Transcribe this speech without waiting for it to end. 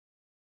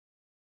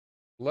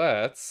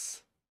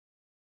let's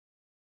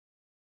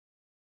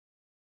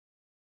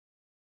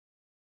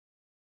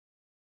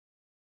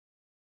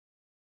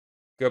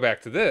go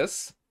back to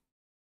this.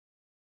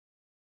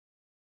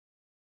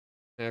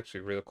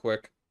 Actually, real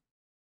quick.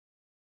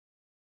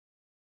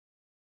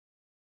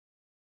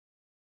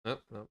 Oh,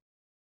 no.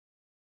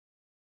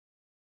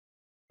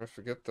 I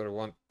forget that I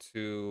want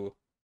to.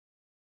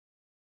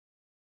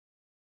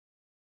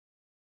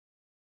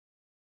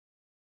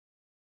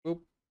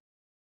 Oop.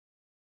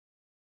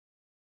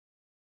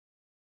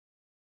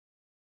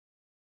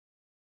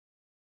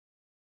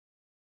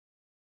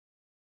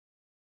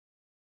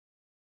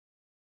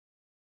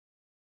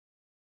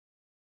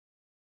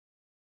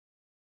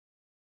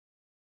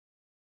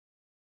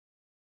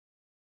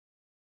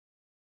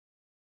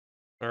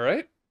 All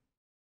right.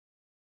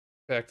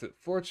 Back to the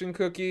fortune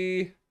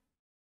cookie.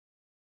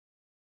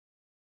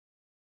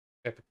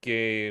 Epic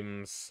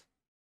Games.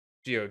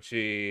 GOG.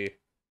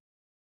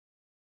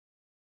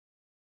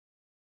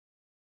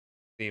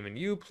 Steam and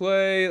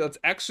Uplay. Let's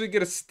actually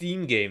get a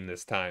Steam game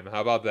this time.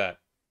 How about that?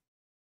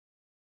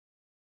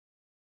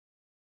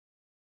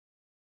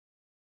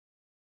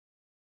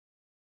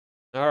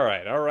 All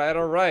right, all right,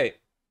 all right.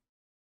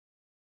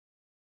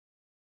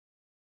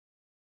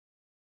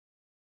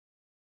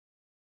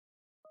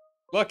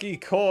 Lucky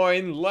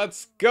coin,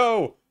 let's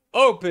go!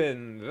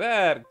 Open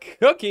that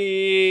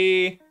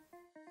cookie!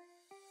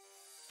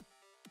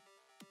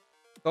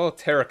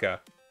 Solitarica.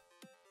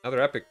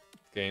 Another epic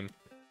game.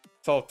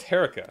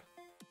 Solitarica.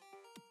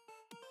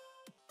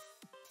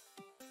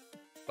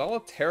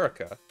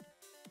 Solitarica.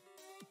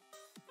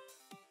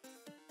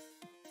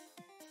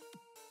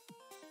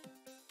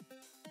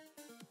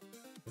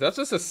 Is that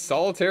just a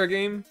solitaire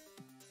game?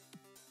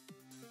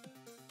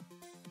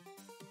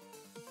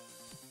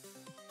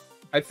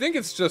 I think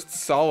it's just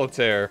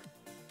solitaire.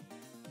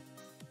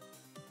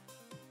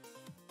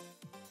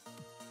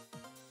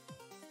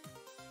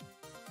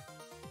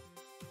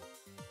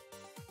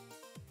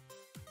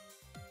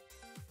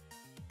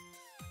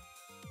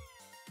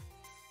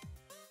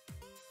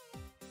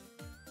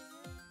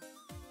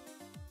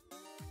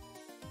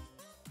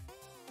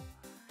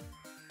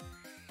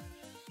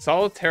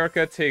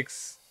 Solitarica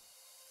takes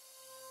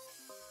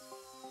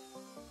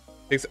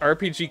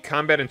RPG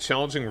combat and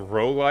challenging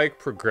roguelike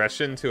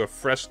progression to a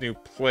fresh new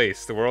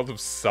place, the world of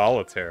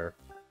Solitaire.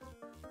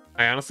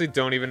 I honestly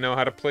don't even know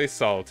how to play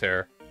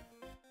Solitaire.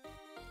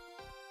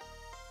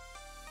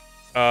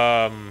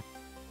 Roguelike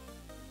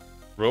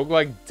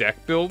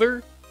deck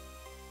builder?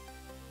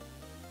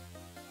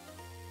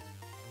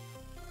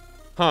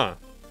 Huh.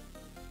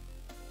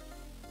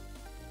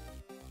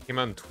 Came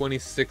out in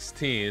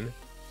 2016.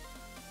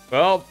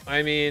 Well,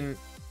 I mean...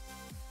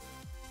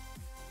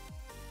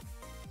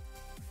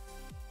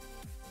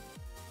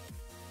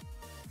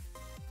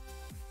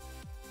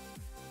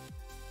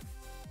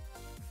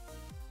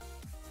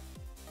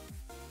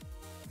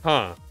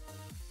 Huh.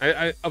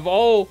 I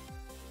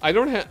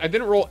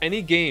didn't roll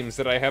any games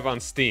that I have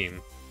on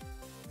Steam.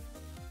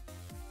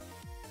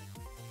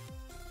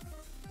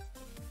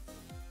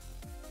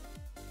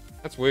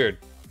 That's weird.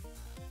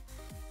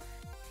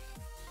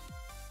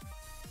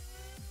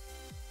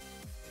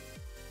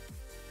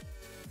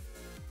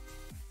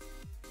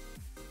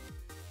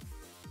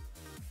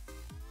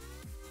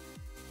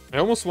 I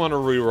almost want to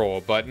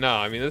re-roll, but no,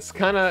 I mean it's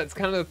kind of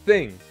the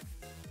thing.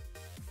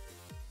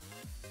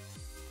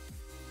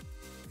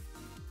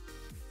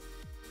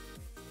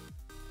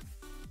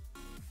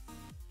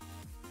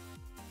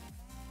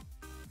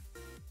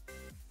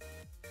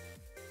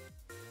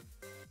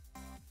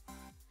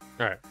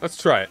 All right, let's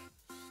try it.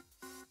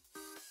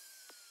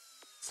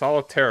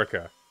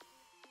 Solitarica.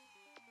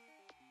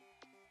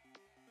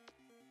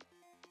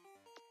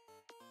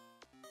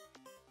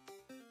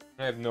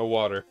 I have no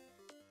water.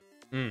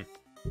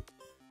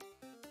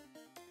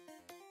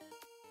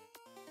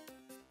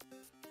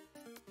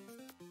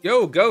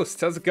 Yo, Ghost,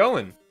 how's it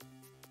going?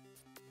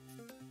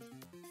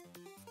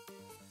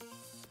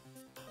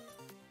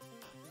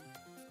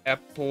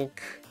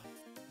 Epic.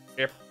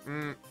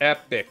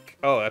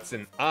 Oh, that's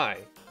an I.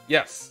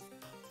 Yes.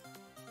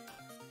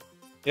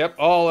 Yep,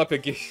 all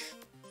Epic Games.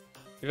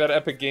 We've had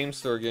Epic Game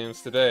Store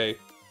games today,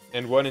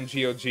 and one in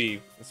GOG.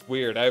 It's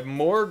weird. I have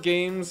more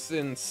games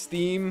in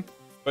Steam,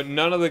 but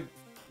none of the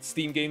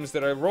Steam games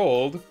that I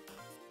rolled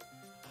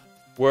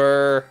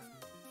were...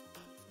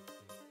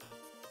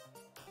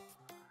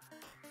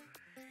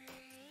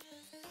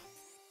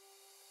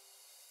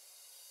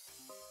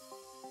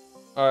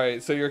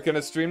 Alright, so you're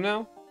gonna stream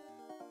now?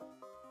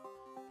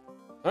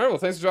 Alright, well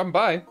thanks for dropping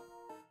by.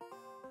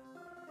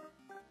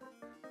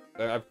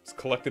 I've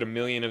collected 1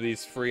 million of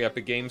these free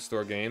Epic Game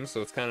Store games,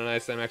 so it's kind of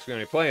nice that I'm actually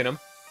going to be playing them.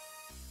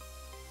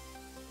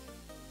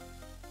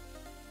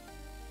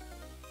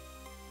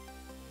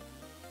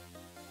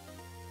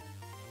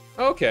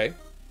 Okay.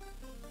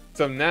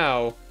 So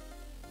now...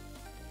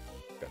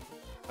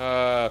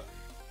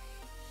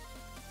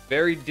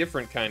 very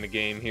different kind of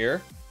game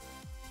here.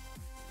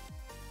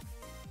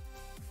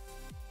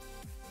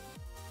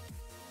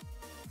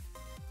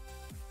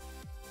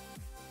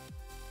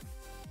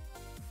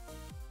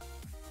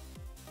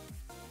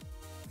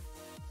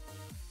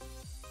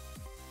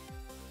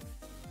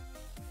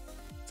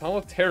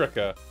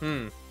 Solitarica.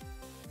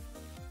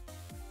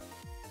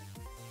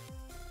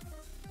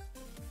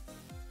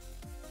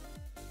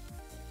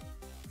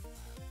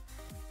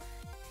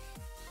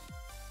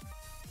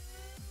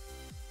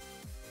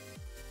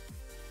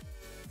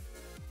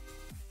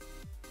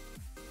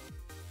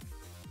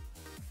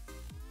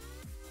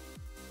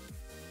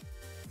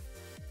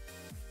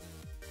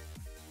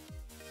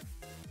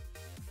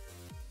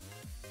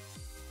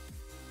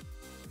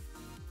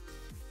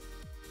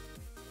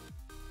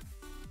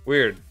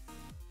 Weird.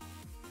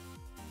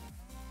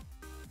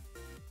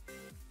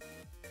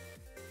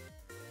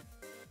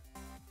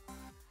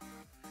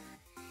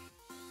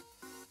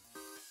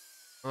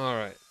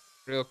 Alright.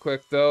 Real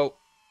quick, though.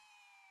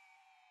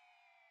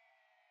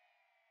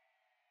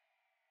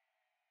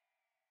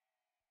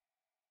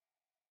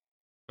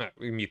 Alright,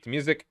 we mute the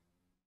music.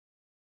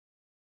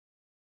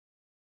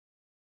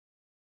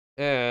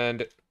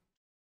 And...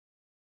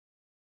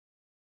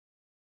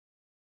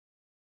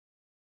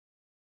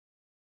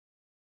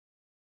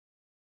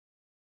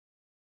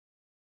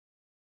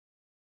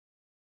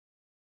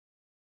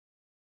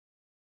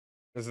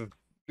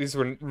 these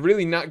were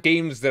really not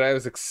games that I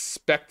was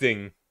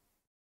expecting.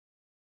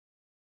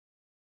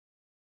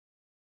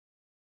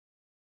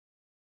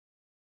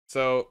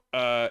 So,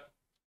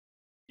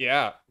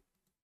 yeah.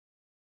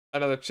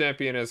 Another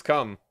champion has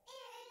come.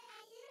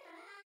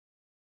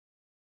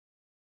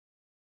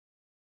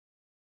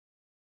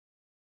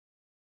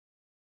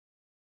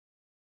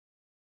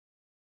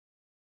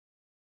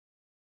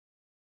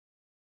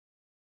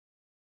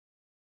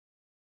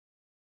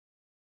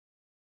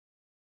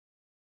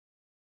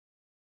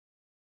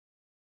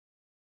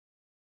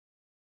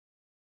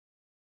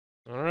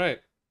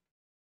 Alright.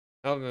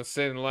 Out in the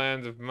same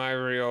land of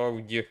Mario,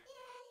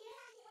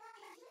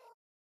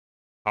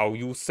 how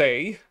you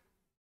say?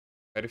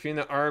 By defeating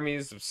the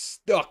armies of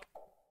Stuck.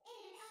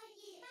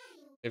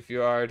 If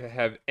you are to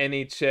have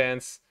any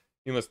chance,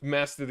 you must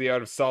master the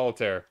art of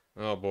solitaire.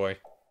 Oh boy.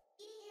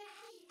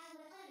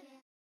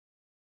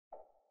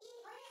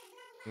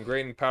 And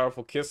great and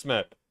powerful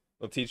Kismet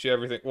will teach you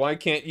everything. Why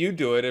can't you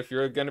do it if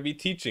you're gonna be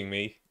teaching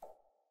me?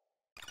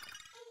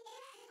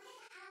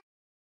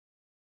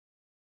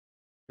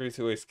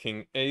 3-2 ace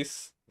king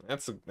ace.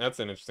 That's an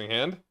interesting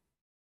hand.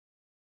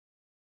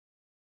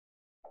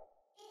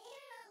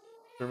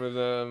 Remove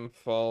them.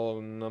 Follow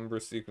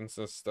number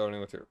sequences starting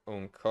with your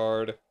own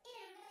card.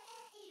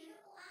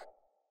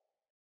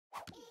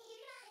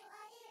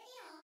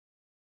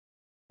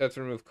 You have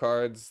to remove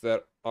cards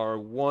that are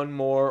one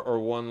more or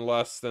one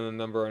less than the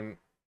number on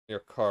your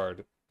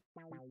card.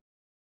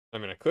 I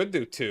mean, I could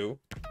do 2.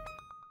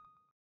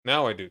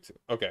 Now I do 2.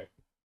 Okay.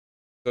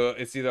 So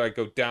it's either I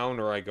go down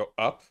or I go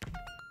up.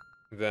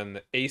 Then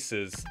the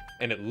aces,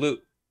 and it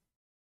loot.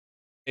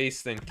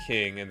 Ace, then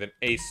king, and then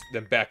ace,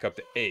 then back up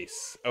to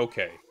ace.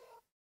 Okay.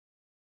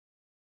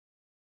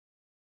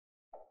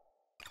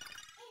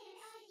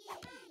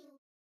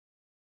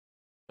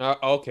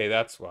 Okay,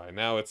 that's why.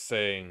 Now it's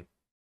saying...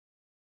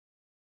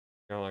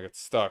 I don't like it's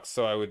stuck,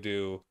 so I would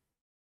do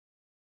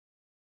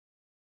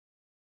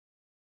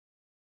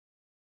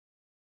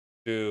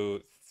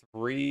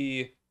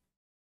 3,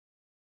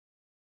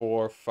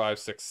 4, 5,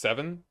 6,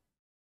 7,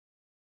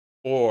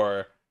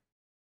 or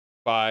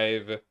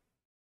 5,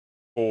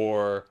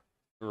 4,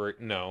 3,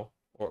 no,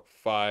 or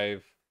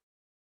 5.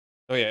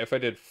 Oh yeah, if I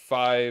did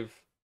 5,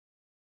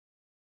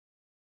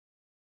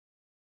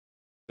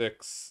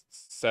 6,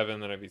 7,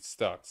 then I'd be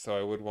stuck. So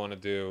I would want to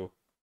do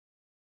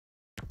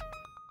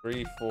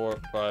 3, 4,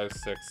 5,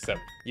 6,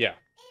 7. Yeah.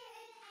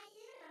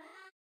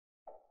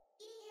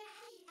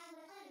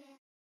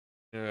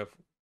 And I have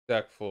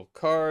deck full of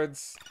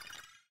cards.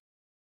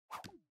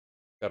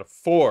 Got a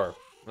 4.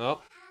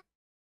 Well.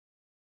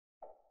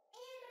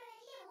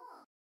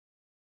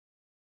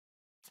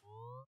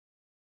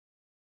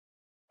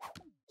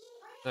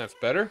 That's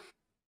better.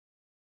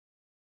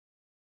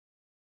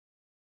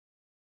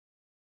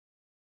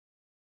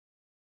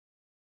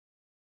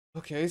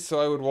 Okay, so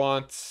I would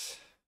want...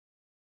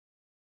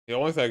 The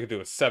only thing I could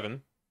do is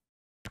 7.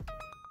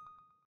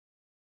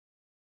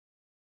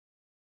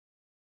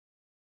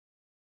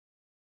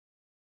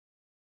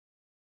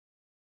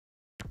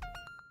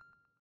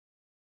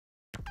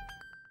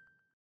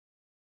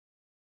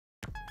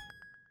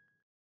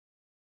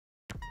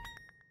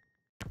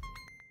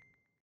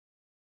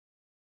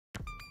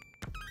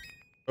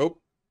 Oh,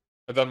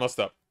 I done messed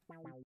up.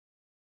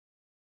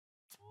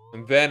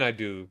 And then I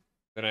do...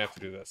 Then I have to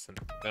do this, and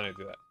then I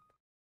do that.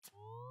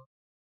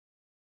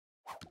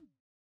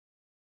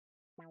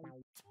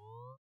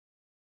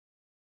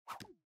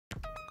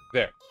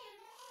 There.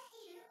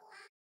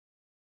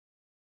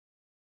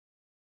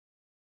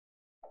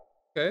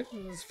 Okay,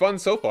 it's fun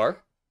so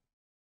far.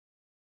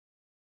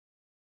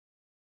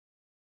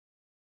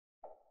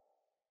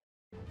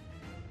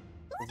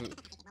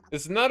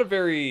 It's not a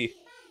very...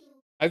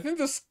 I think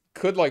this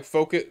could, like,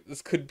 focus...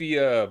 This could be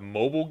a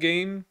mobile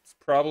game. It's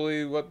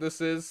probably what this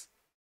is.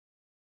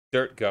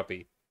 Dirt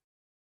Guppy.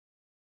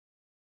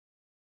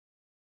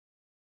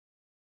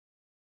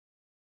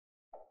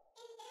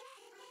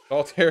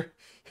 Solitaire...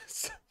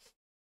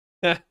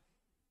 Out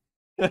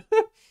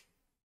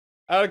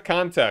of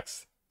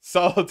context.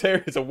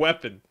 Solitaire is a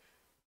weapon.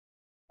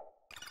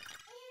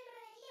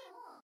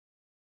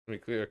 When you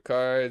clear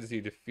cards,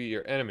 you defeat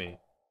your enemy.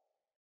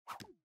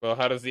 Well,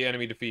 how does the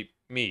enemy defeat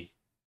me?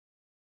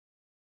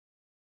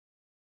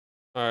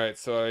 Alright,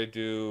 so I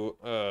do,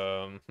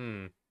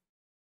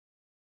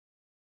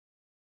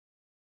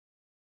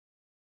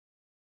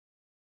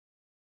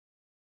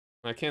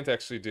 I can't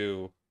actually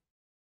do...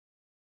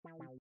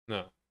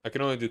 No, I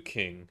can only do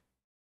king.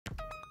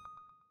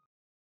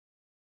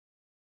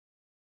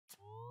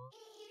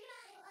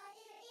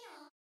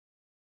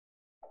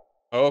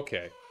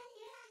 Okay.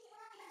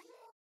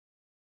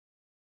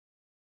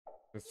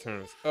 This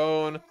turn its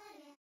own.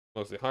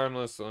 Mostly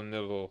harmless, so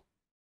it'll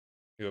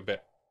do a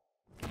bit.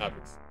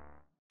 Obvious.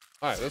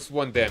 Alright, that's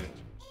 1 damage.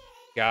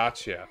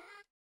 Gotcha.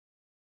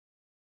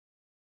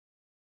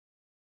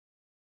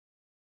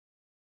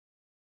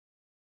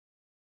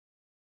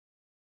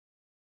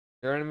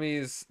 Your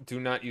enemies do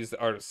not use the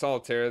art of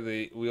solitaire.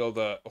 They wield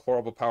a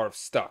horrible power of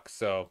stuck,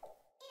 so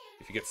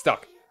if you get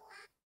stuck,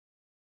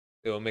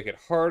 it will make it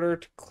harder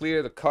to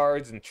clear the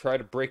cards and try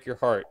to break your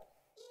heart.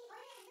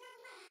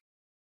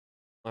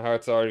 My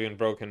heart's already been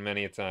broken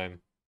many a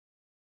time.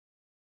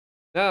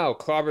 Now,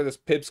 clobber this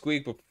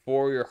pipsqueak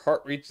before your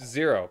heart reaches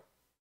 0.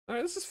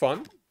 Alright, this is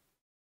fun.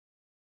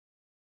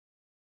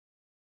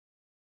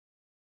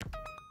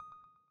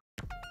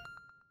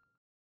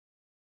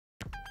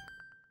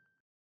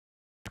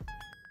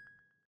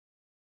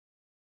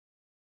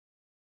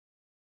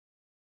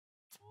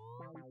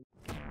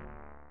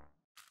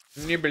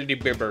 Nibbly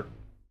bibber.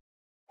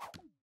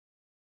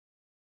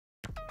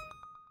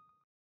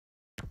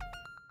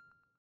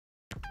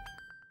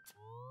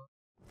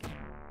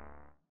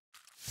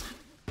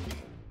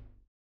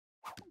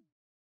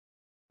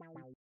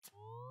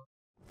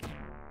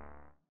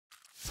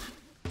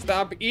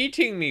 Stop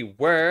eating me,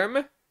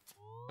 worm!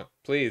 Oh,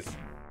 please.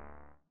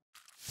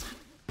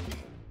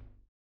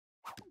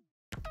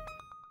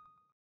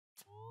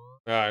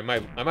 I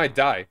might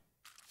die.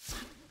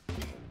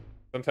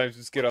 Sometimes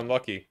just get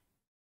unlucky.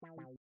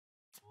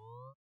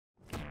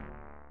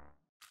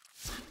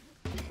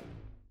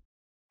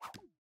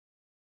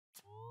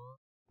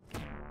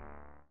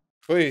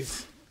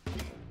 Please.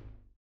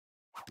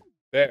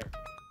 There.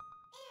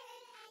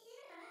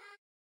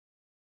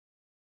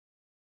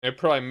 I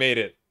probably made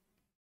it.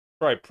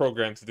 Probably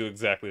programmed to do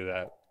exactly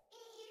that.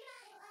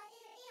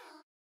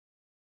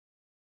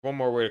 One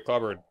more way to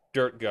clobber a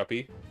dirt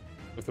guppy.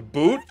 With a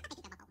boot?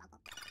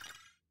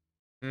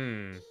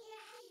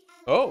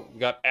 Oh, we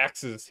got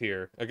axes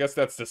here. I guess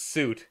that's the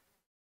suit.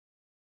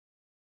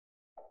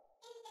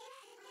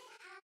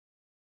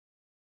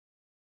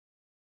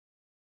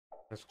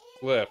 Let's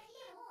flip.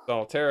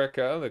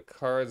 Solitarica, the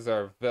cards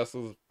are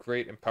vessels of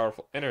great and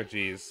powerful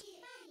energies.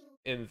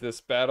 In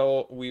this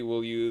battle, we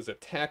will use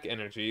attack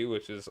energy,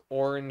 which is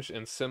orange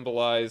and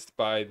symbolized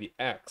by the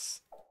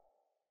X.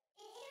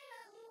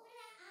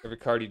 Every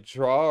card you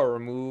draw or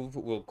remove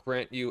will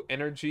grant you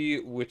energy,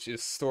 which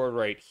is stored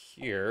right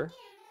here.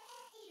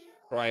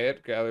 Try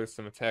it, gather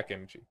some attack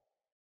energy.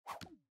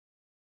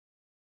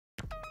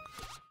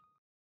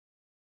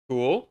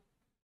 Cool.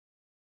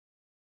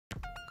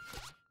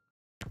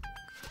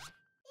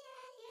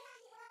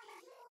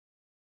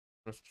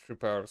 That's the true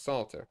power of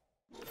Solitaire.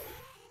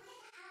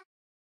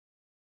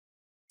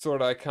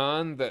 Sword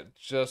icon that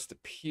just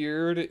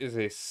appeared is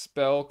a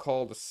spell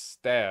called a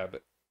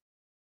Stab.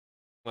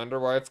 Wonder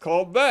why it's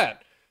called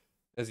that.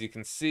 As you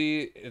can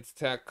see, its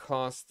attack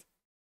costs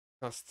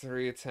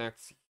 3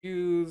 attacks to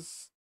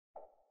use.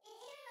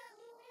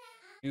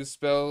 Use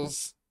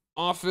spells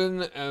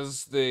often,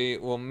 as they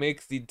will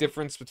make the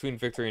difference between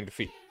victory and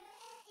defeat.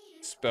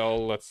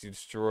 Spell lets you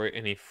destroy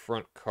any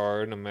front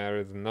card, no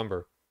matter the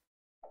number.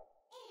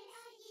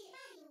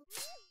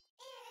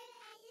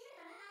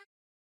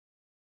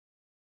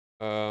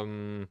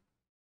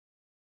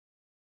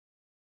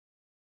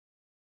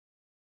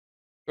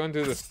 Go and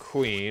do this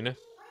queen.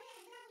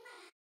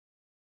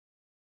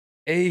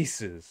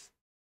 Aces.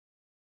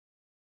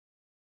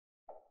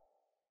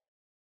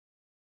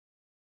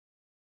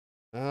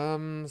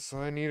 So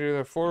I need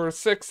either 4 or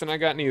 6, and I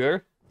got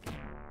neither.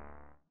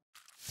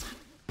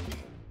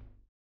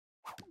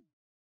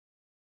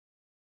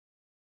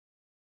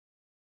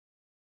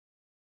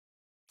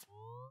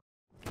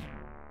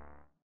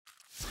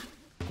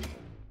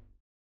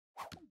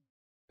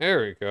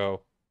 There we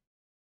go.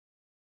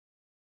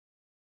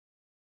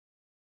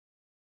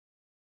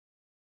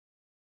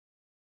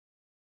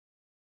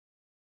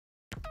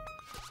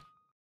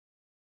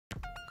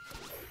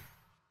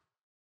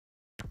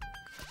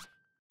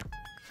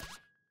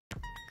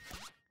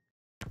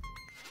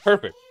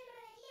 Perfect.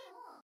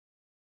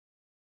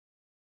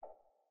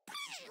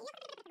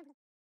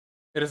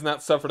 It has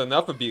not suffered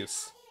enough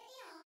abuse.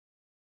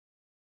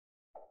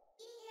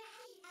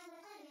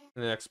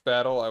 In the next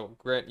battle, I will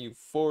grant you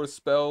 4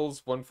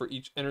 spells, 1 for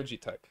each energy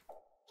type.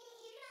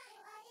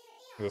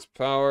 This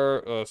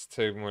power, let's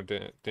take more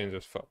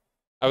dangerous foe.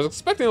 I was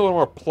expecting a little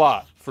more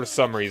plot for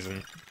some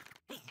reason.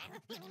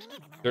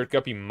 Dirt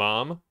Guppy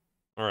Mom?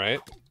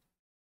 Alright.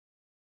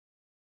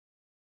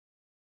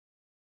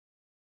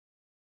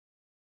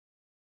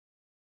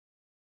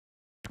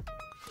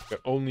 Got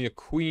only a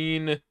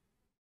queen.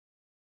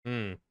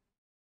 Hmm.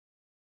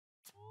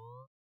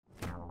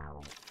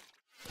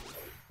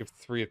 Give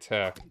 3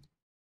 attack.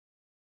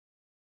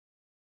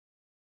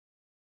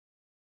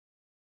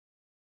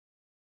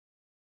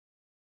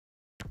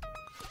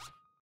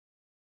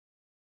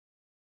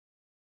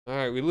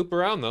 Alright, we loop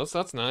around though, so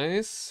that's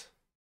nice.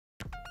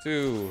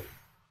 2,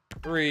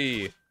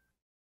 3.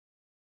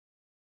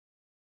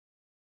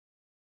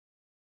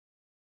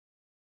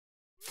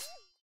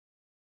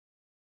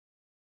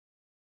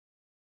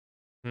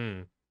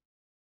 Hmm.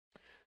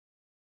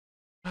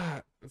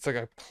 It's like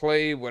I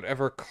play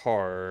whatever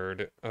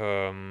card.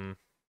 And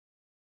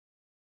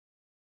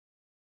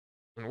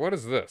what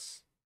is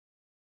this?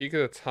 Peek at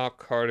the top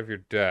card of your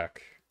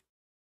deck.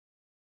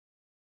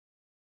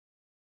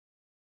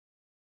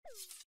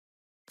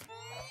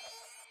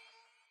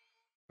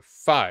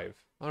 5.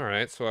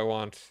 Alright, so I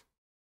want...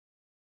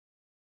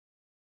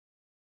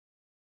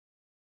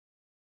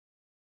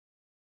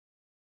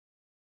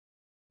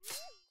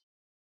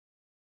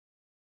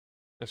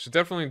 I should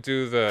definitely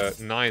do the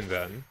 9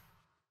 then.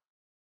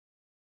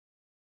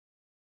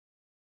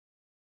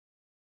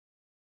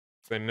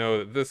 I know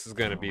that this is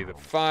gonna be the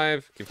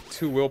 5. Give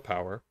 2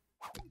 willpower.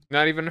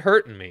 Not even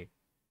hurting me.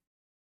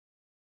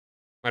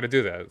 Why'd I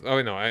do that?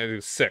 Oh, no, I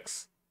do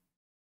 6.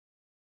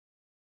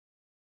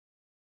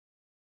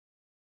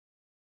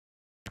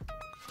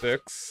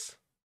 6.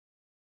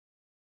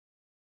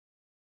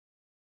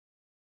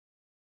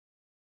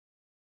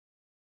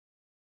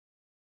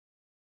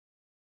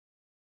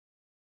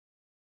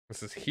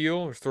 This is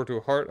heal, restore to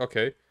a heart.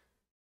 Okay.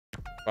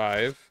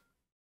 5.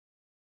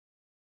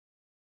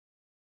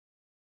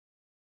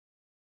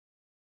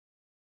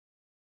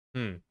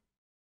 Hmm.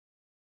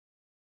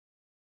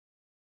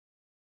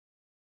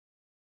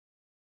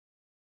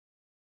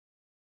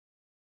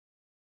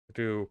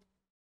 Do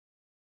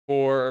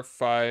 4,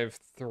 5,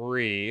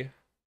 3,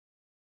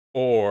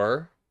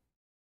 or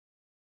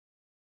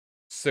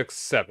 6,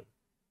 7.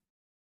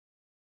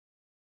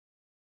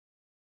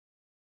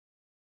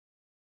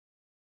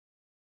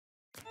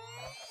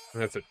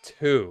 And that's a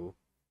 2.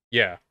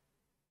 Yeah.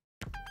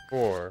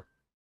 4.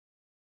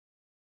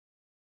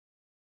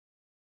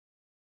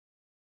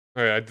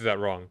 Oh yeah, I did that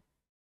wrong.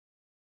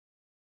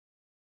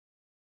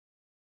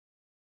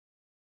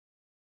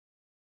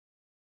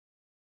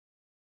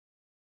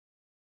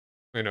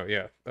 Wait, no,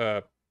 yeah.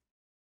 I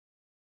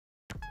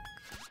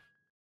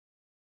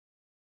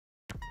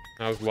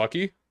was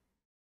lucky.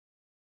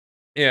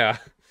 Yeah.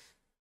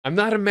 I'm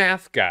not a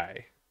math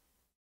guy.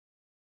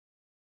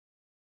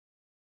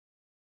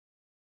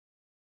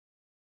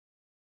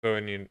 So I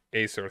need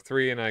ace or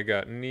 3, and I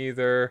got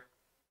neither.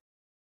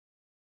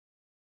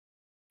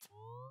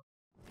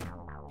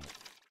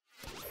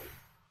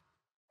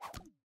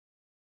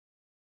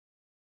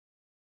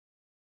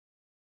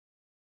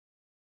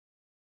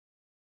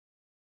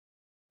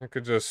 I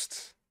could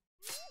just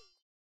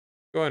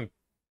go and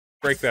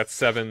break that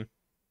 7.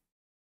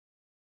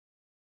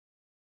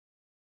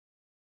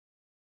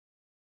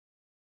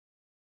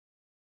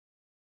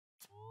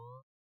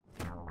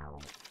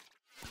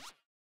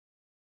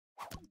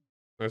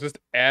 It's just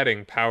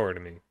adding power to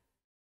me.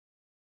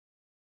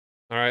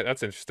 Alright,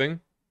 that's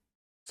interesting.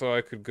 So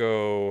I could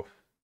go...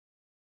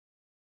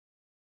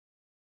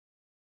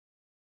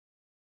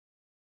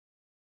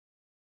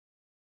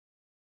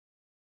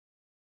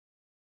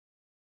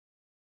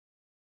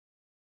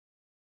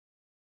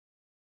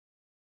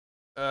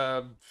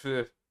 Uh,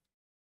 ph-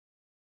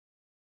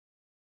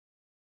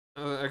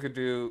 I could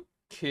do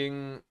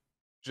King,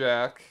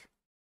 Jack,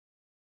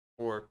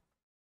 or...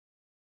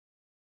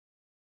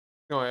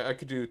 No, I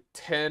could do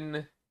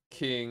 10,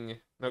 King...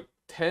 No,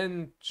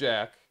 10,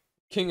 Jack.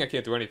 King I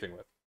can't do anything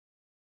with.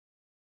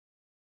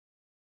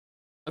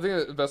 I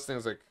think the best thing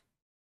is like...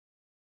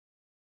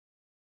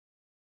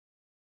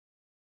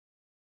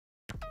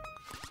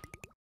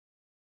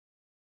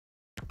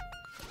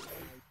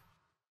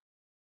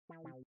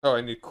 Oh,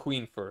 I need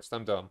Queen first.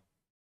 I'm dumb.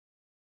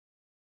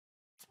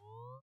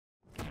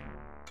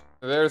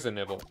 There's a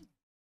nibble.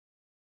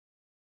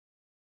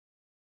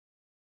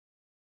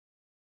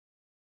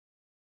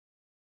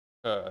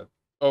 Uh,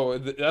 oh,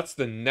 that's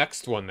the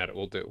next one that it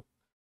will do.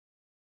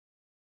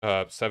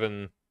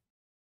 7,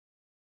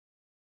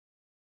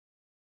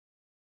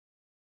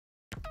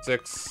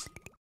 6,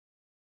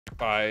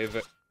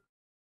 5.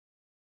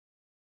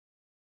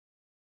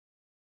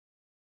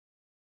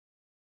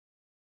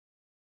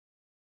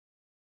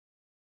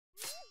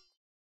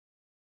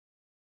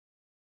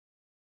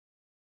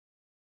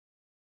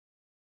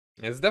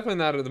 It's definitely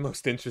not the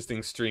most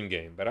interesting stream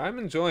game, but I'm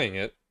enjoying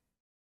it.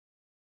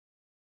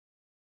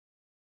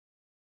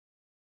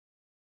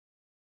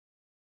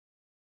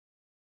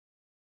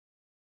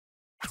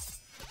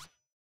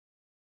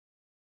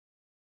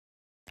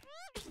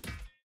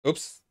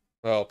 Oops.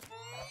 Well,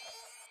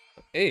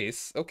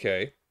 ace.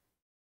 Okay.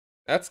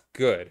 That's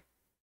good.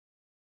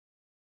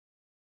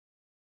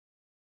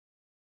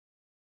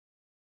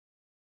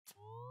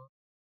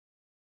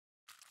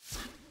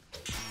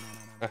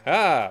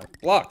 Aha!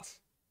 Blocked.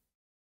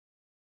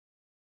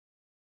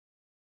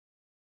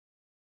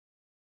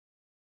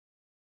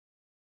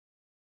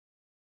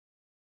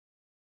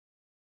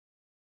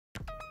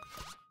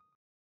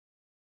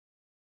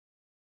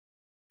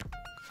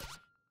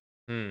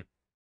 Hmm.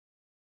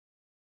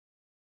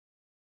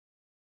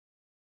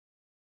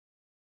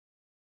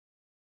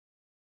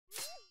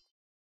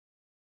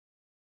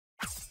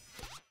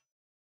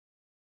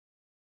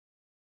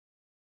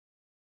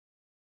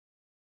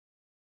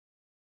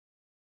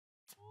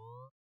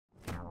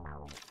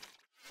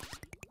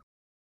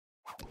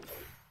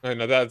 Oh,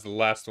 no, that's the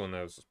last one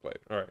that was just played.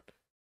 Alright.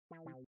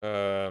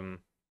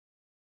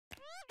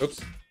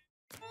 Oops.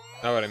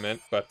 Not what I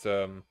meant, but,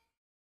 yeah,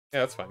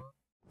 that's fine.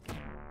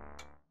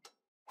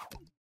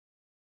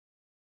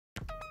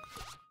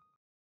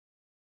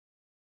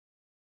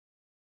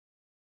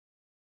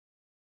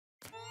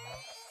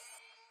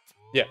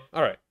 Yeah,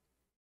 alright.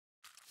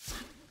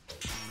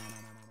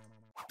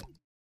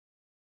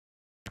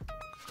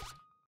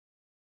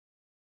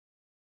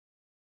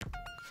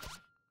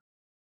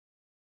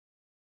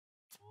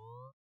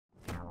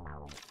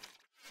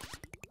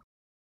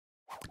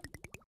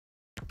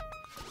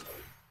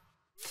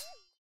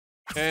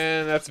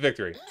 And that's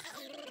victory.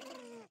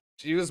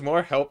 She was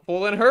more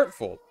helpful than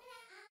hurtful.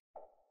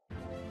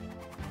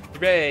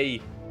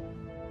 Hooray!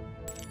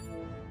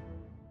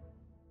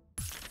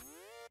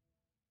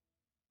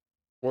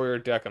 Warrior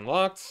deck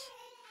unlocked.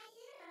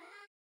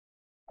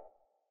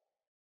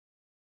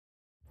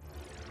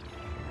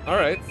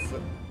 Alright,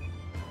 so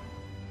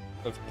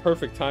that's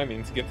perfect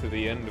timing to get to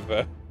the end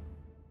of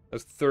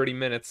those 30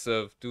 minutes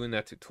of doing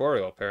that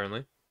tutorial,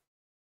 apparently.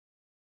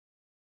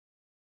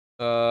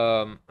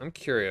 I'm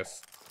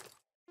curious.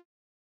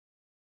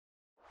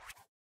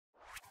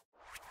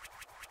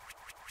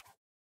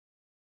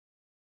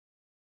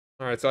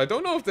 Alright, so I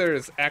don't know if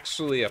there's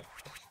actually a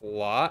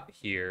plot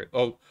here.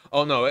 Oh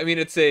no, I mean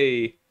it's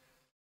a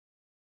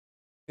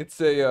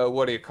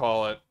what do you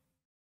call it?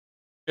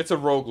 It's a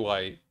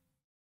roguelike.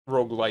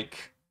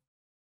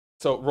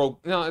 So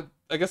no,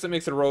 I guess it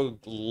makes it a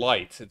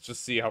roguelite. It's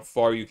just see how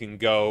far you can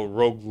go.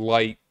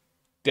 Roguelite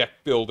deck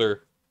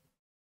builder.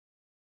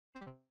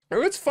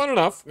 Oh, it's fun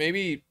enough.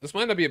 Maybe this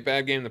might not be a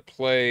bad game to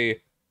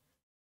play.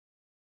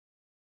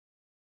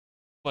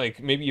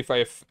 Like, maybe if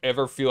I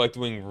ever feel like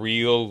doing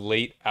real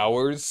late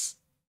hours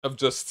of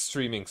just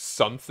streaming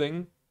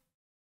something.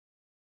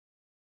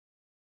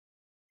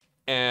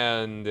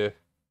 And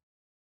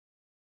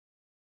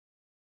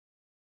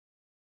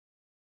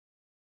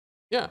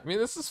yeah, I mean,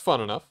 this is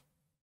fun enough.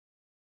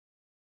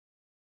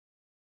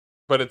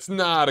 But it's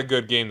not a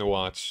good game to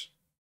watch.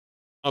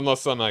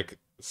 Unless I'm, like,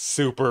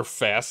 super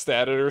fast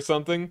at it or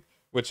something,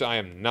 which I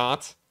am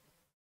not.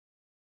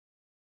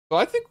 So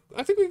I think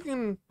we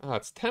can... Oh,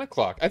 it's 10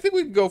 o'clock. I think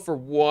we can go for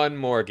one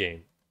more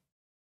game.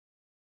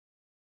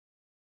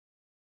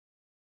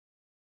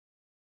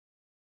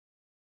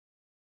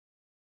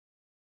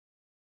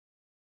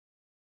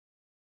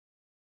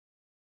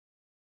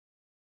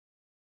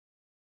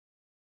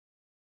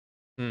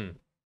 Hmm.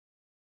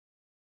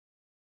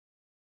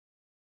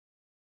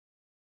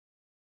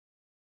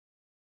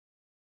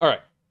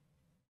 Alright.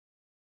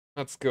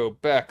 Let's go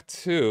back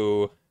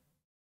to...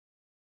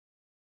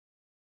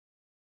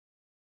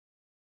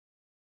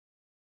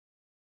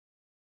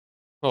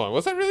 Hold on,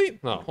 was that really?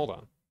 No, hold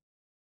on.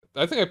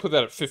 I think I put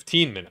that at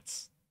 15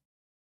 minutes.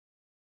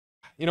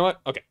 You know what?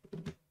 Okay.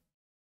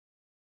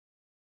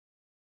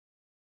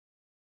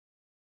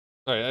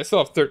 Alright, I still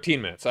have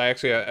 13 minutes. I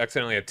actually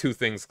accidentally had two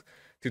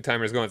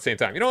timers going at the same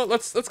time. You know what?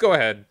 Let's go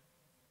ahead.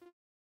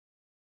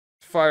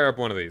 Fire up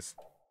one of these.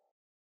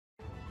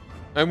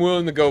 I'm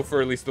willing to go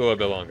for at least a little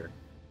bit longer.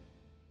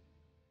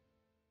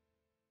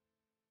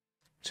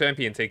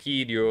 Champion, take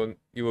heed. You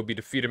will be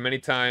defeated many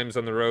times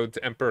on the road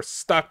to Emperor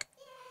Stuck.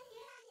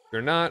 If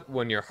you're not,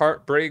 when your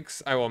heart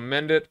breaks, I will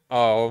mend it.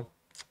 Oh,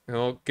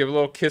 give a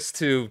little kiss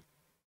to...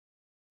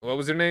 What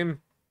was her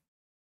name?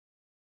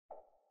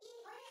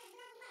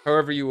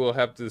 However, you will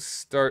have to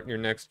start your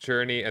next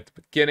journey at the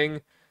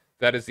beginning.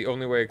 That is the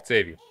only way I can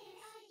save you.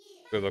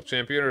 Good luck,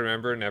 champion.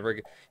 Remember, never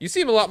get... You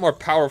seem a lot more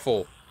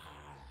powerful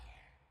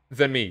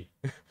than me.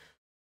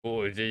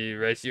 Oh, the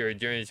rest of your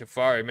journey so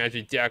far,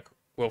 imagine Jack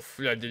will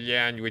flood the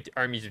land with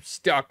armies of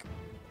Stuck.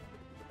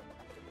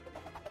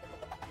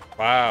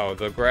 Wow,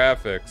 the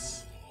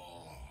graphics.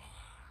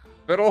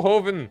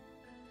 Fiddlehoven.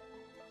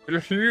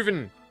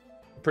 Fiddlehoven.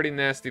 Pretty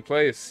nasty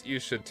place. You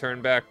should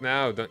turn back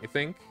now, don't you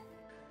think?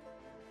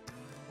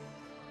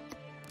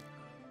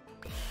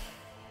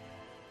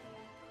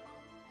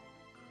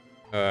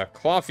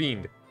 Claw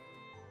Fiend.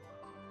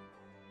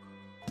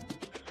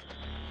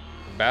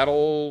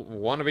 Battle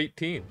 1 of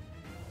 18.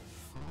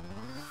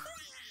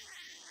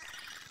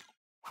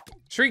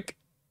 Shriek!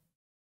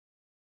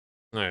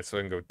 Alright, so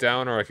I can go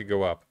down or I could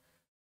go up.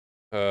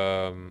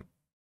 I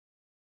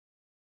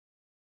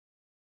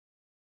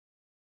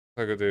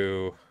could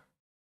do...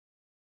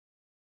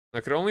 I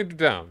could only do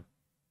down.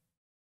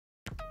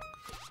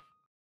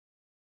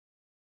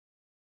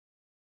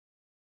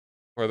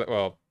 Or that,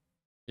 well,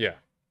 yeah.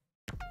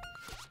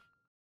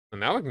 And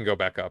now I can go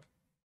back up.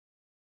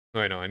 Oh,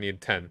 wait, no, I need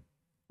 10.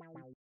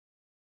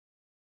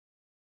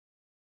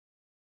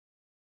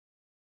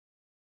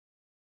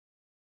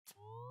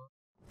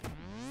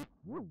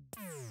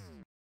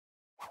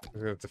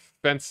 That's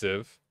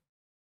offensive.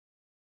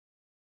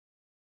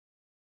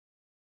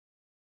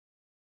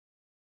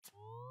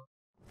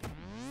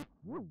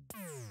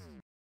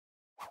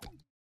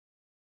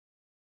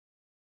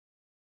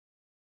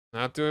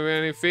 Not doing me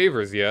any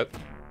favors yet.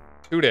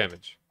 2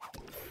 damage.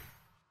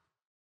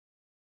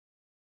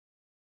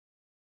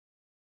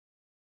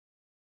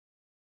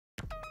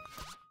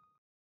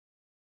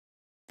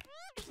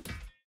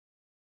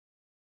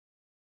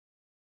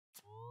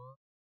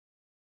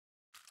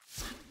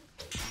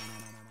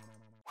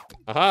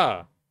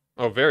 Aha!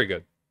 Oh, very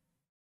good.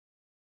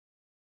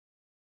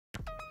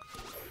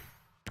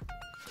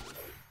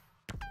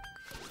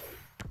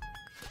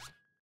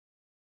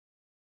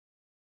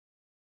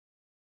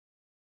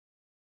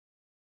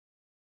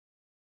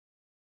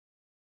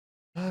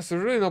 So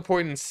there's really no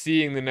point in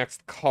seeing the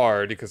next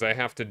card because I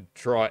have to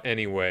draw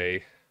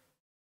anyway.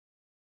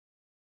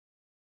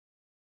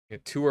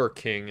 Get 2 are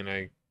king and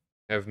I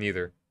have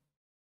neither.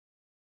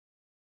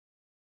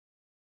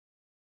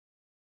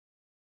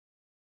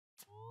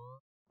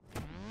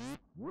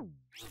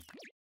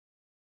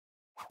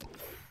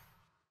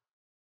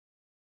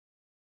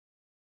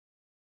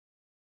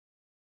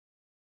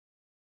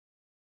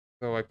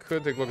 So I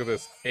could take a look at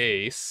this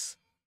ace.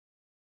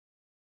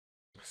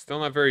 Still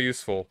not very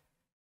useful.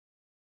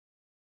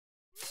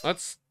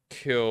 Let's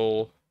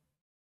kill...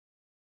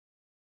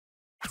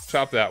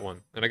 Chop that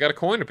one. And I got a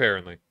coin,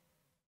 apparently.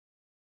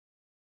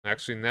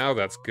 Actually, now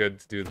that's good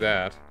to do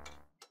that.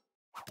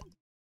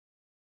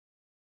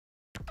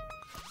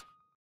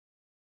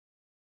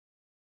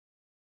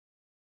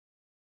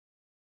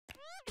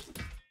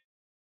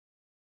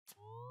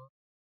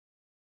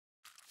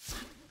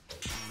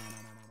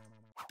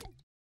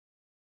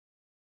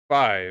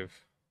 Five.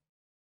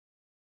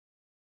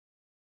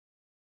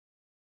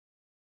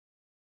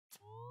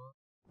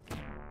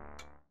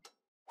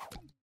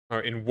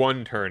 Alright, in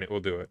 1 turn it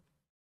will do it.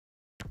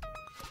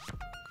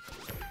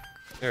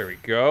 There we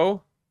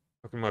go.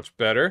 Looking much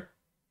better.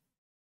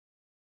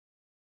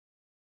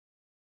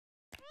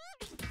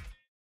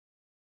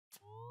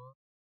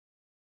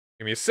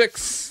 Give me a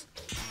 6.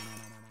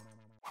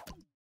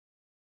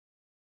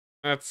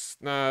 That's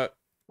not...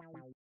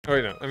 Oh,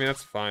 wait, no. I mean,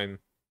 that's fine.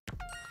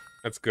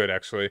 That's good,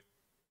 actually.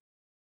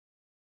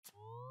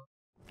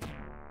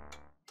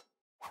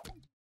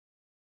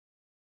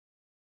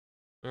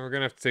 We're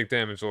gonna have to take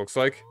damage, it looks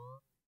like.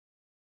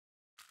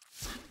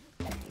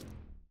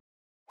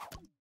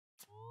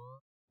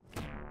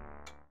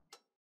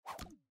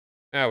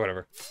 Ah,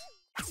 whatever.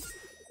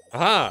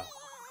 Aha!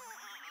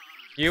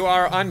 You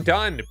are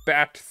undone,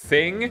 bat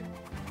thing!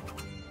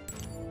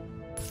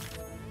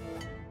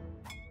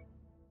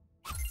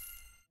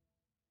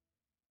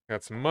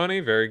 Got some money,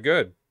 very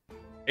good.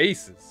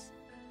 Aces.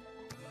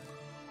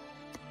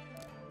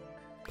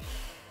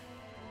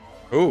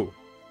 Ooh.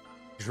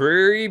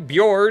 Dreary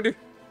Bjord.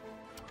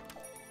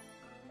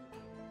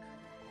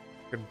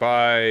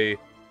 Goodbye.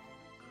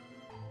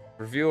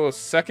 Reveal a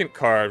second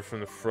card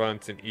from the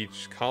front in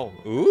each column.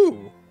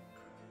 Ooh.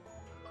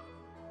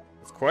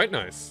 That's quite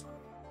nice.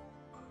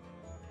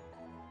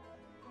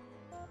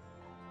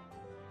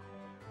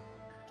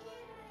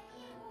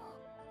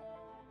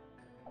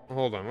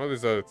 Hold on, what are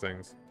these other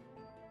things?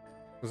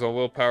 There's a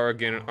willpower,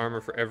 gain an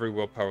armor for every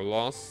willpower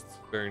lost.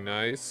 Very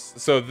nice.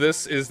 So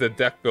this is the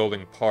deck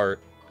building part,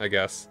 I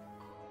guess.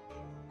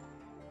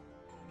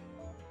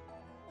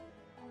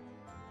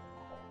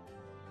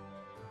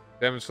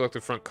 Damage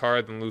selected front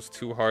card, then lose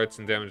 2 hearts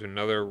and damage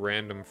another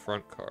random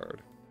front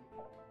card.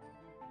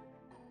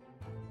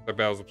 The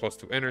battle's a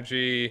 +2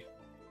 energy.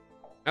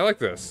 I like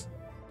this.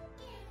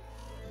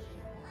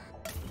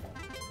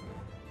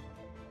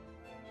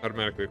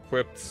 Automatically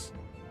equipped.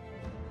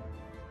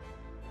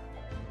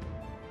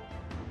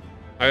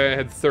 I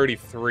had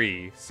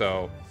 33,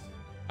 so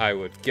I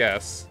would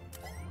guess.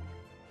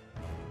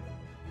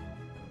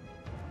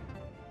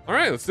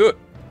 Alright, let's do it.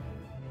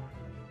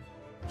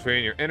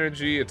 Train your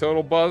energy, a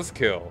total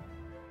buzzkill.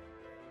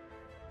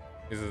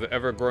 Uses the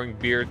ever-growing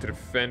beard to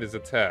defend his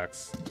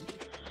attacks.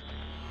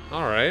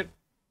 Alright.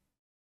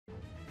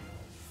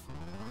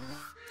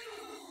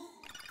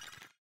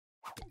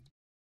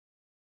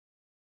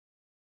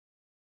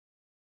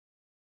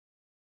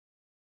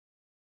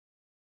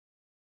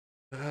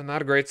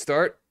 Not a great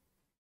start.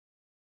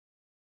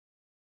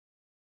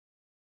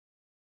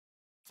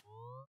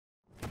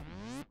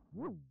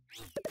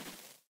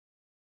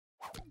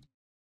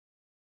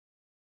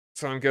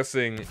 So I'm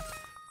guessing...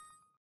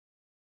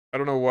 I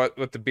don't know what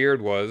the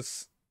beard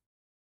was.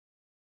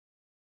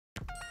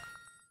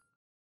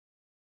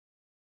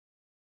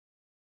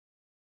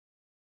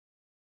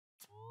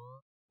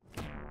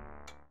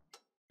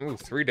 Ooh,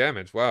 3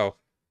 damage, wow.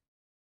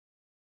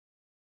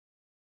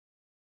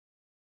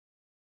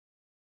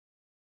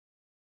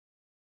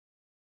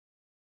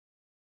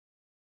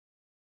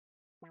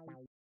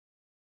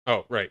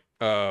 Oh, right.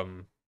 I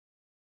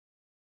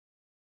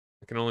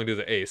can only do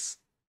the ace.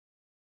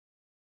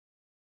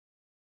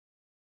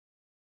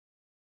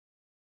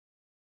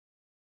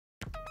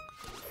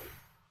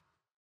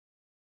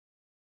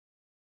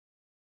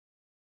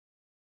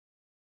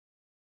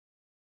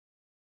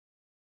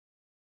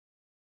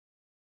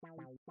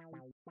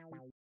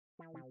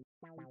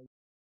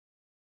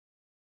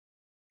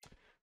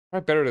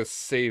 Probably better to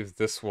save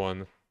this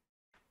one.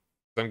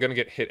 I'm gonna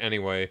get hit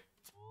anyway.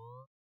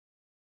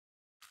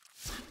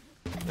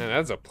 Man,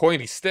 that's a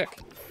pointy stick.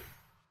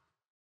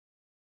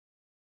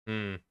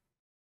 Hmm.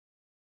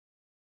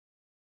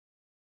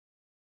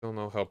 Still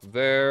no help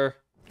there.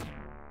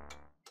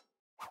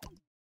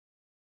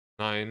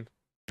 9.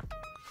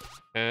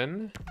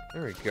 10.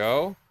 There we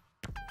go.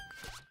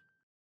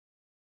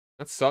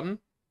 That's something.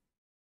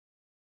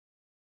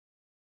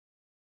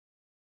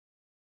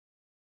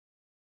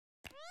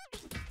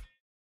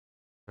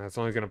 That's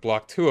only gonna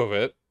block 2 of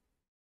it.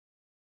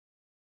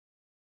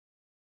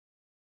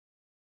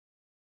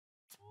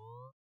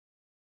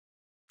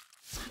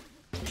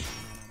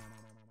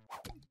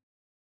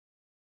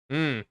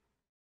 Hmm.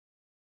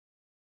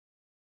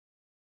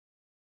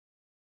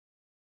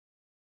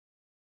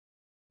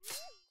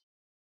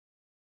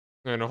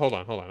 No, hold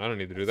on, hold on. I don't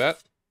need to do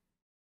that.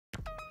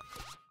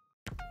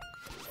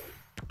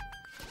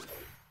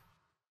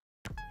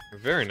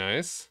 Very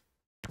nice.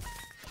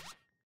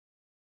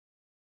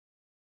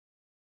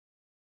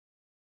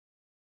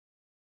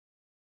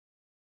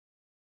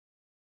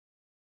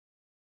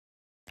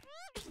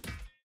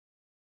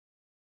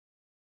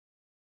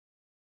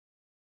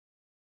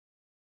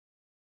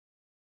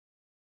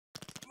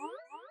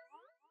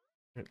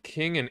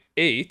 King and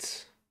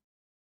 8.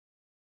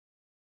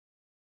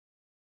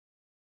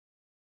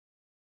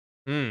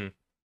 Hmm.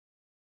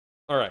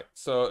 Alright,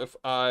 so if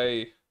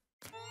I...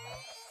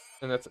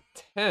 And that's a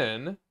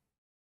 10.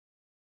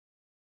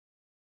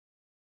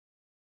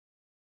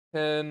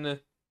 10...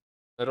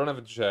 I don't have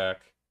a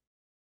jack.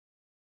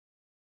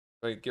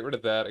 If I get rid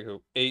of that, I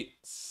go 8,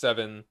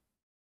 7.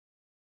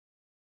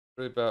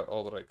 Really about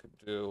all that I could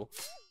do.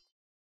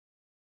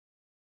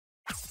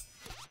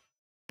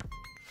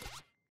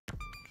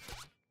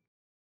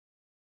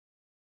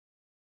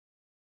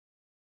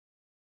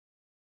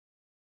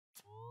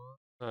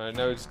 Alright,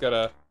 now we just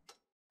gotta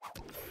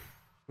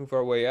move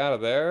our way out of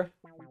there.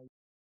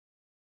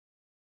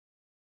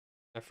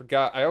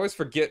 I always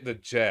forget the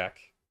jack.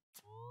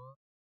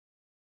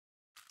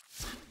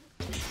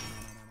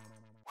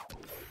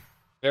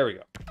 There we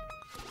go.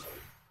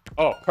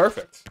 Oh,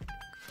 perfect.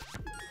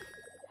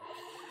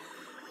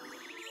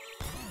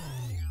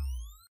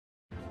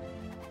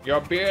 Your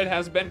beard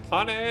has been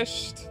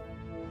punished.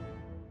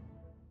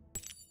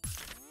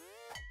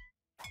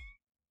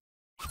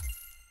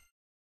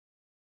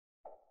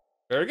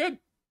 Very good.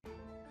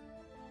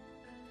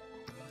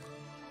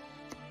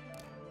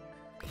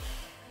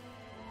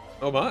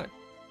 Oh my.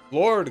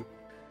 Lord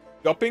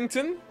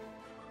Guppington?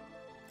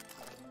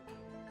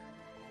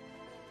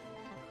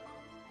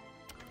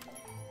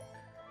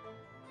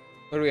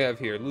 What do we have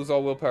here? Lose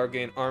all willpower,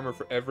 gain armor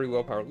for every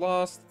willpower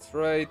lost. That's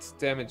right.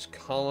 Damage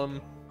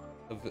column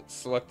of the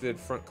selected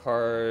front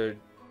card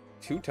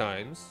 2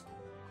 times.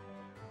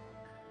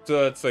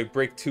 So that's like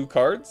break 2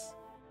 cards?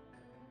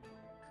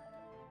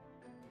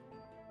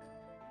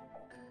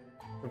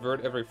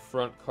 Convert every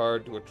front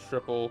card to a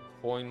triple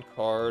coin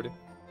card.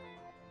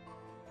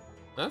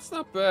 That's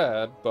not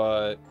bad,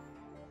 but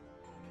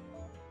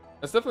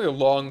that's definitely a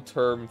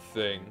long-term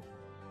thing.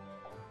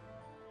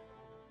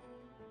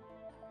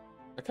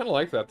 I kind of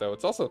like that, though.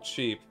 It's also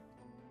cheap.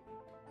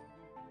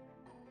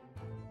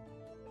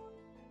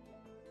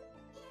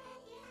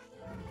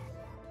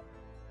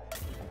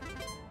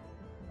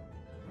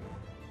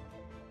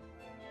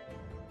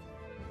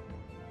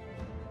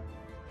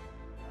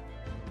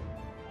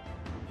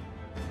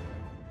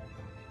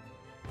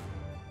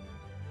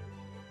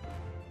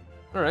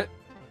 Alright.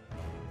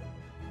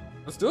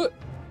 Let's do it.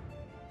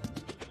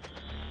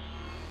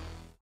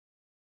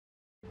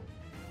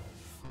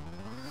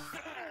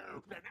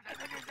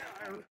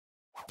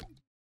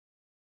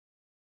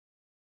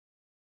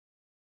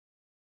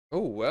 Oh,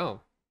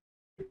 wow.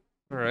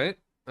 Alright.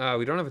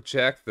 We don't have a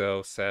jack,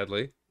 though,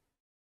 sadly.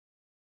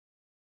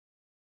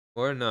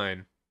 Or a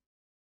 9.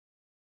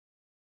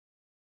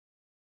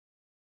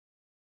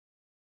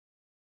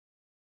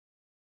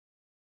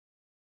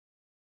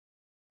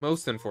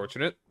 Most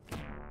unfortunate.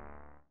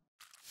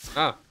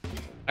 Ah,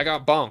 I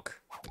got bonk.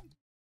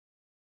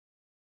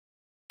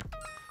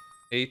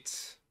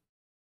 8.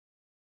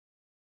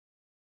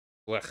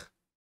 Blech.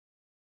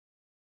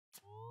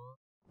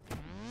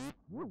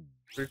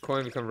 3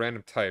 coin become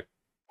random type.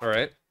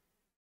 Alright.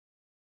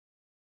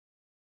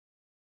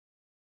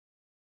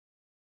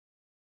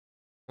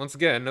 Once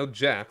again, no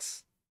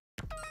jacks.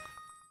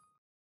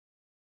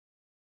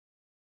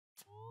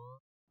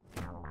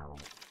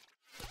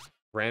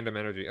 Random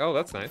energy. Oh,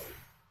 that's nice.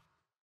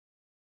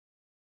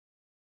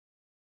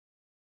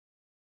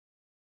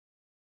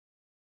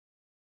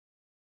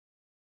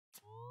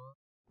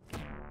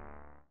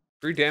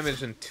 Three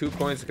damage and 2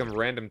 coins become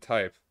random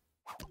type.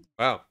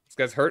 Wow, this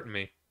guy's hurting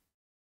me.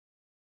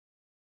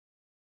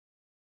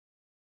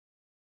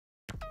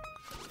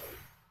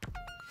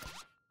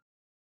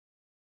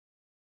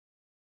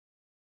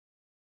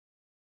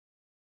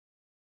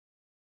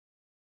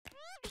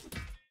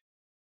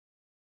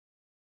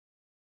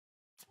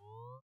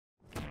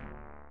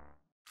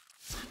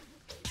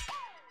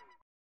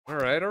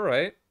 Alright,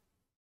 alright.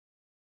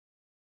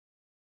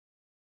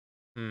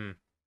 Hmm.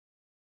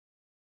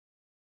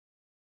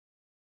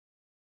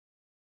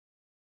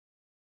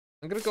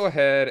 I'm gonna go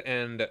ahead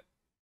and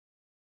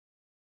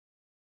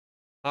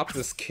hop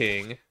this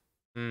king.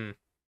 Hmm.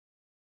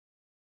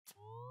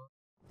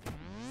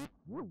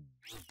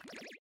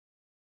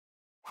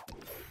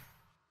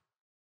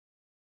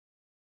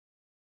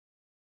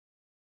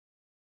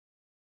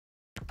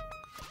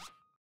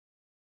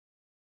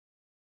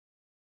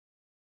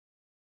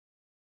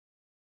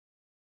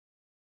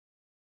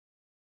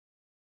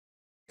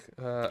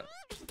 Uh,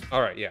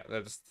 alright, yeah,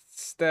 that's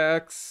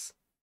stacks.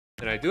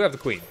 And I do have the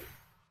queen.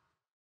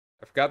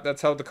 I forgot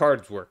that's how the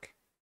cards work.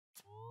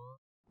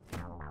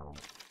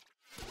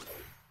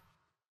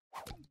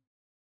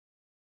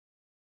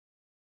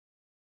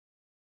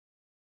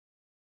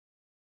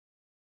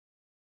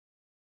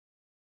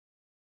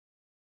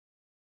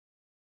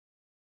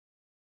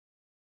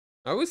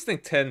 I always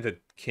think 10 to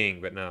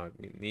king, but no,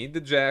 you need the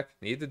jack,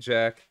 need the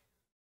jack.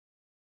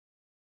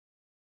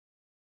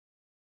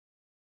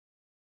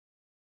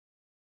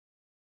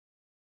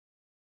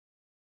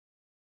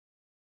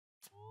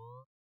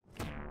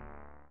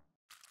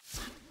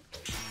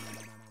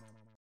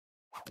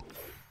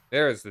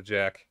 There's the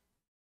jack.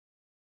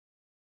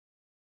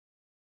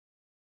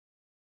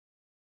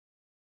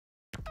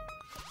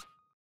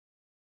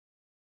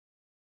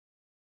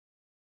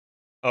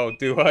 Oh,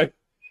 do I?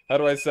 How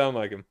do I sound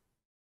like him?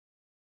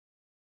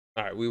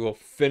 Alright, we will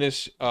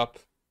finish up.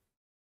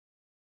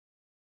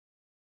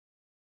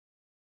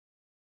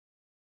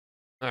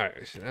 Alright,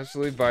 I should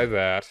absolutely buy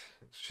that.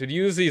 Should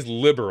use these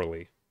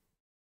liberally.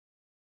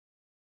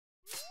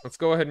 Let's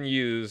go ahead and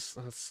use...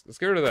 Let's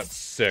get rid of that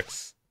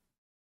 6.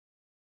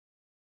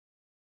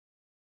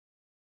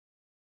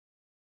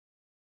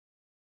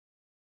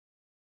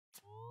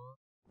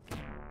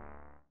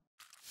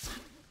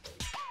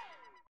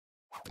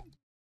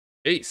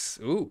 Ace.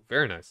 Ooh,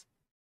 very nice.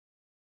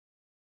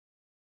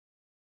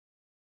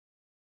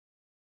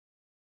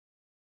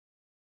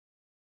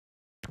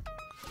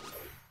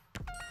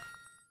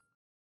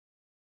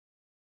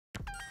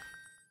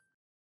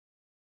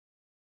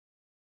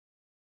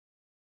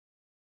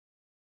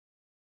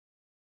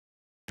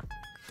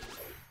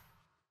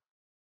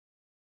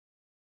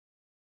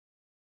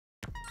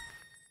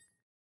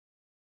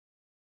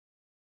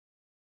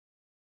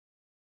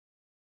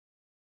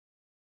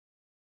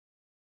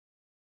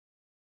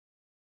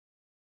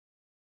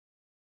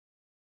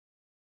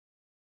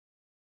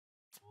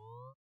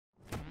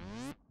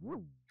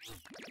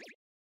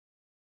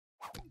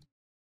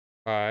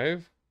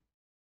 Five.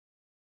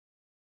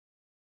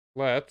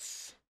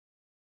 Let's...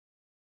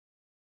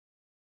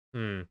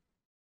 Hmm.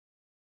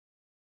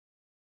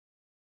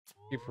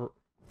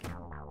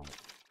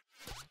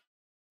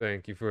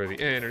 Thank you for the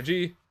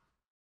energy.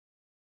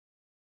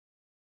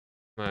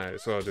 Might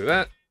as well do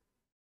that.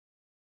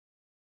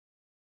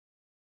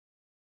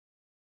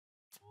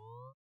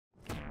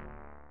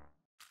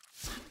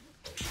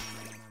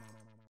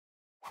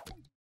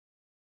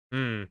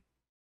 Hmm.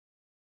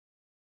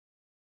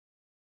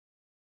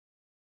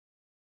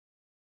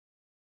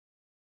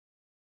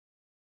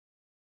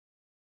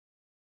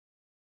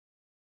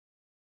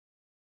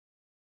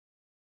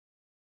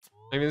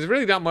 I mean, there's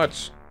really not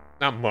much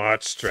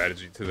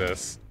strategy to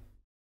this.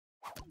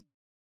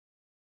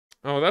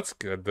 Oh, that's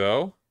good,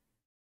 though.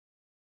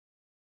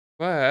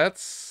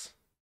 Let's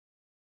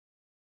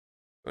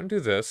go and do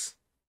this.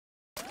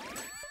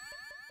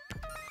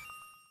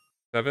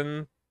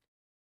 7,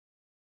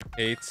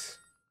 8,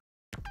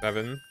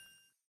 7.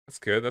 That's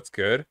good, that's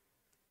good.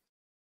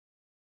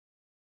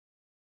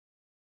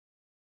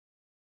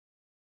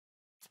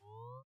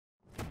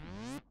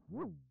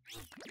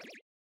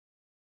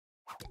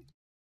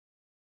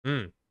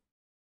 Hmm.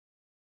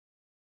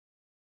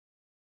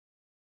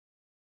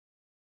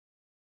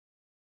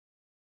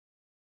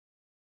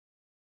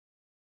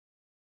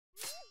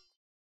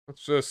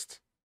 Let's just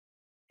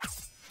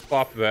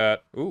flop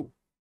that. Ooh,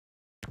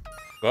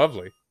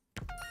 lovely.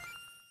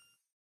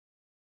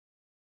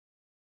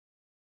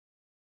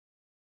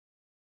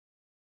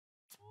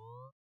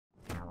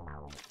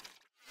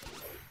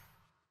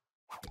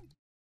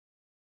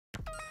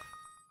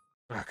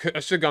 I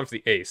should have gone for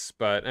the ace,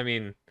 but I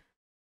mean,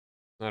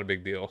 not a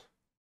big deal.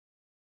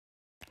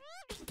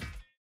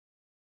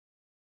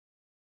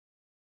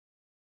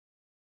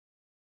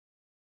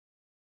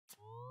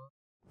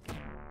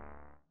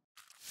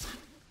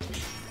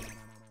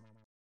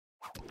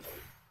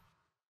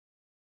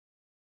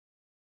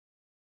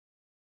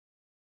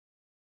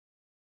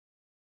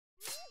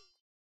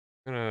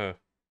 Gonna.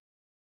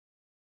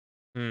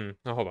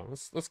 Now hold on.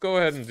 Let's go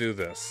ahead and do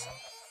this.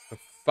 The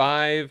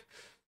 5.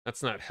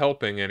 That's not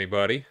helping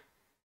anybody.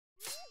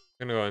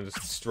 I'm gonna go ahead and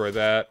just destroy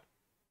that.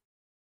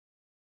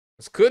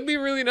 This could be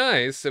really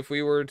nice if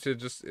we were to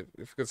just if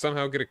we could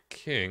somehow get a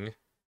king.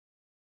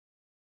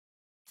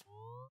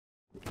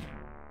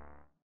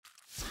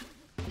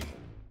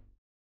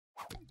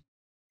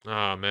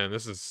 Ah, man,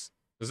 this is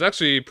It's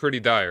actually pretty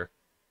dire.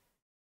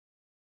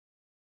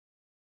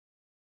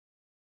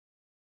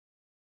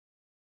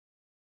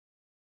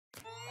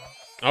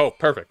 Oh,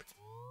 perfect.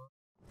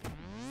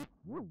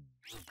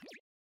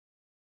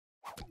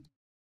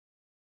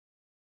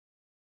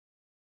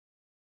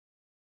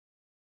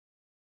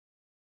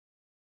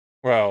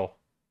 Well,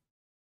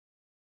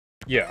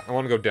 yeah, I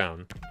want to go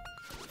down.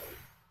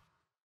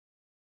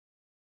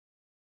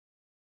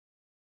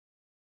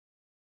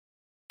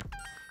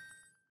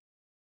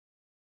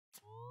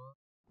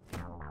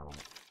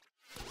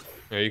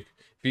 Yeah, if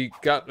he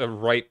got the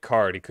right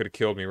card, he could have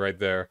killed me right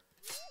there.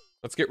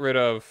 Let's get rid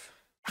of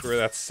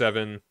that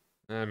 7.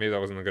 Maybe that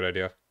wasn't a good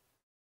idea.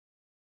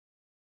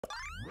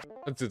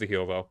 Let's do the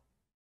heal, though.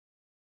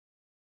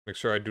 Make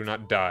sure I do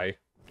not die.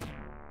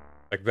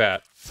 Like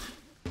that.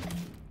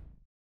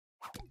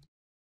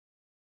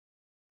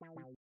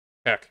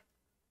 Heck.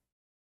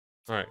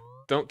 Alright,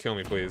 don't kill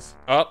me, please.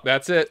 Oh,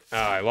 that's it.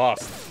 Ah, I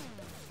lost.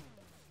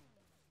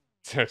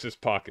 There's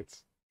just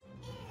pockets.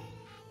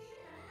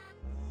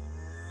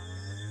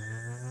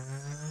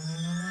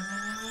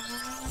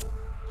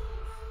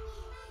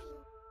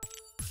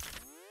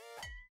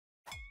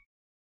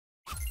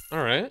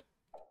 Alright.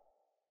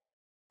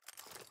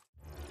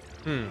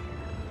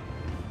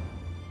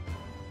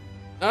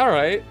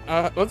 Alright,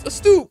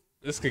 let's do...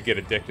 This could get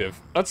addictive.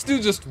 Let's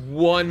do just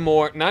one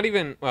more, not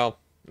even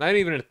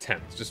an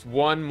attempt. Just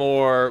one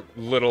more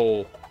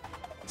little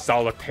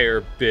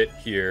solitaire bit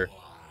here.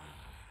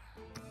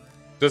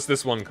 Just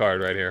this one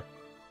card right here.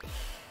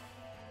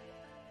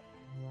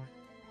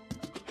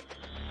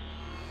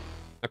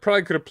 I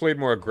probably could have played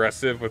more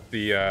aggressive with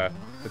the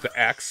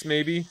axe,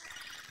 maybe.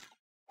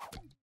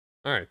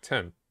 Alright,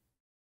 10.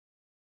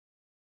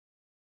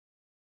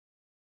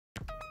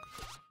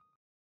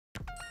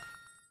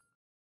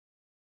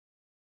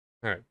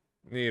 Alright,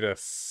 need a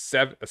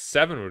 7. A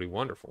 7 would be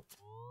wonderful.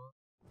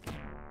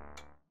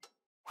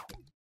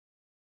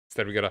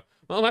 Instead we got a...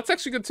 Well, that's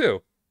actually good,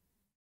 too.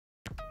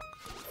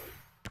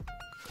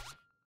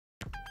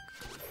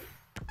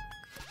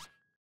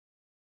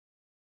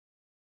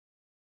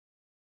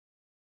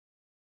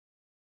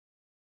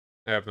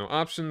 I have no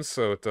options,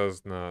 so it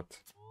does not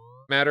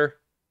matter.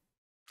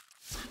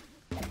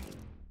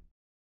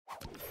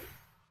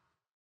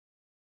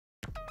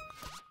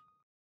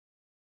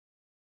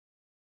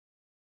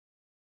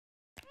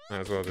 Might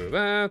as well do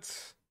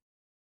that.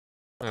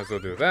 Might as well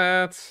do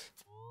that.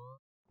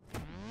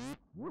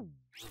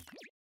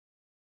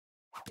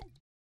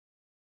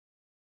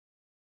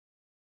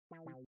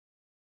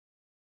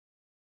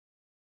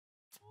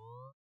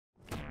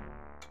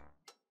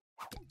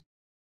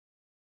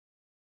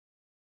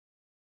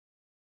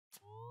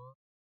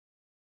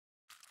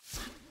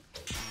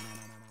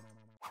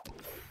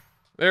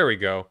 There we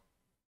go.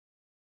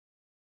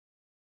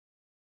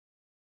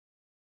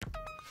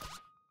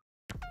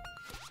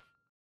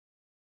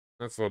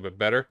 That's a little bit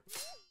better.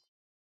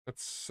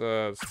 Let's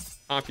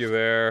pop you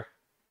there.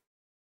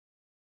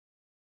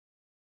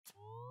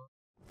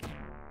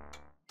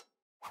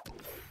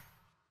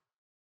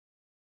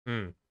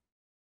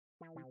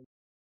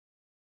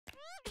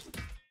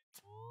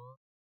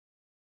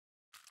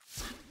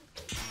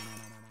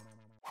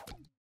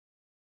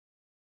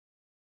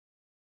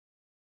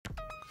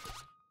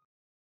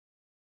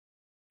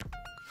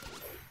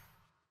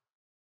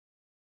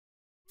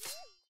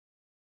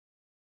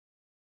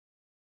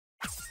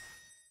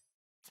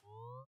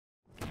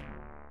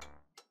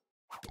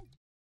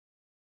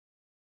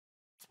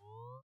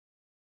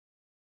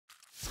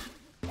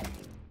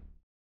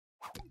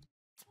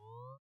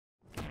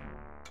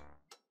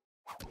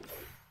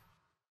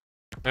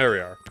 There we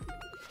are.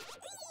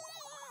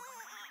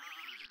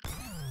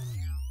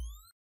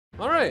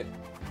 Alright.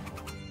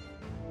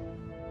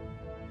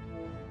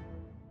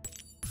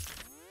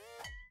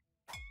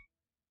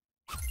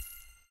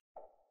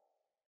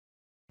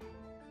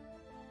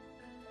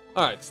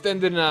 Alright,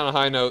 ended on a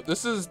high note.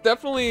 This is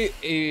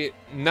definitely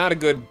not a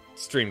good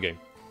stream game.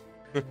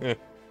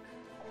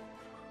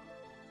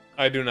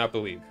 I do not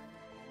believe.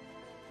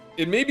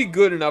 It may be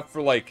good enough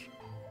for, like,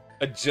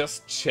 a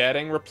just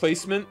chatting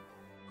replacement,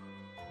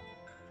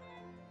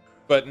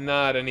 but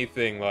not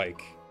anything,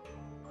 like,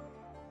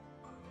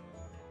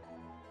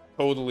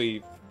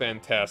 totally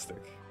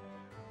fantastic.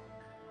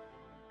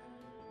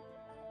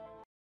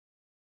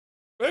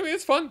 But I mean,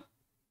 it's fun.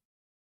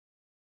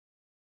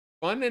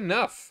 Fun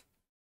enough.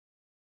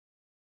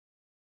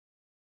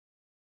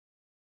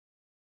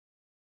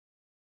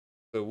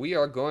 So we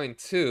are going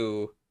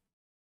to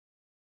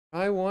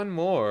try one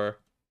more.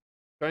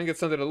 Try and get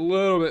something a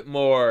little bit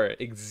more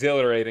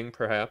exhilarating,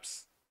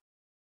 perhaps.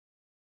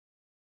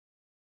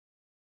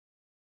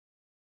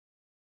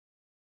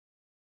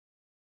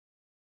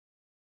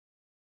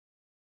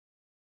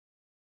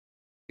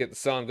 Get the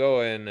song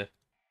going.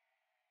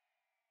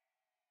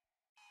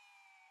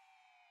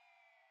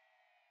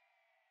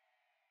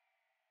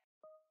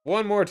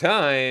 One more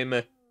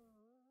time.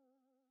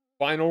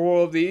 Final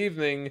roll of the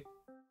evening.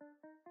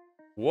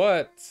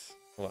 What?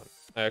 Hold on.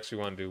 I actually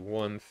want to do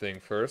one thing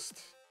first.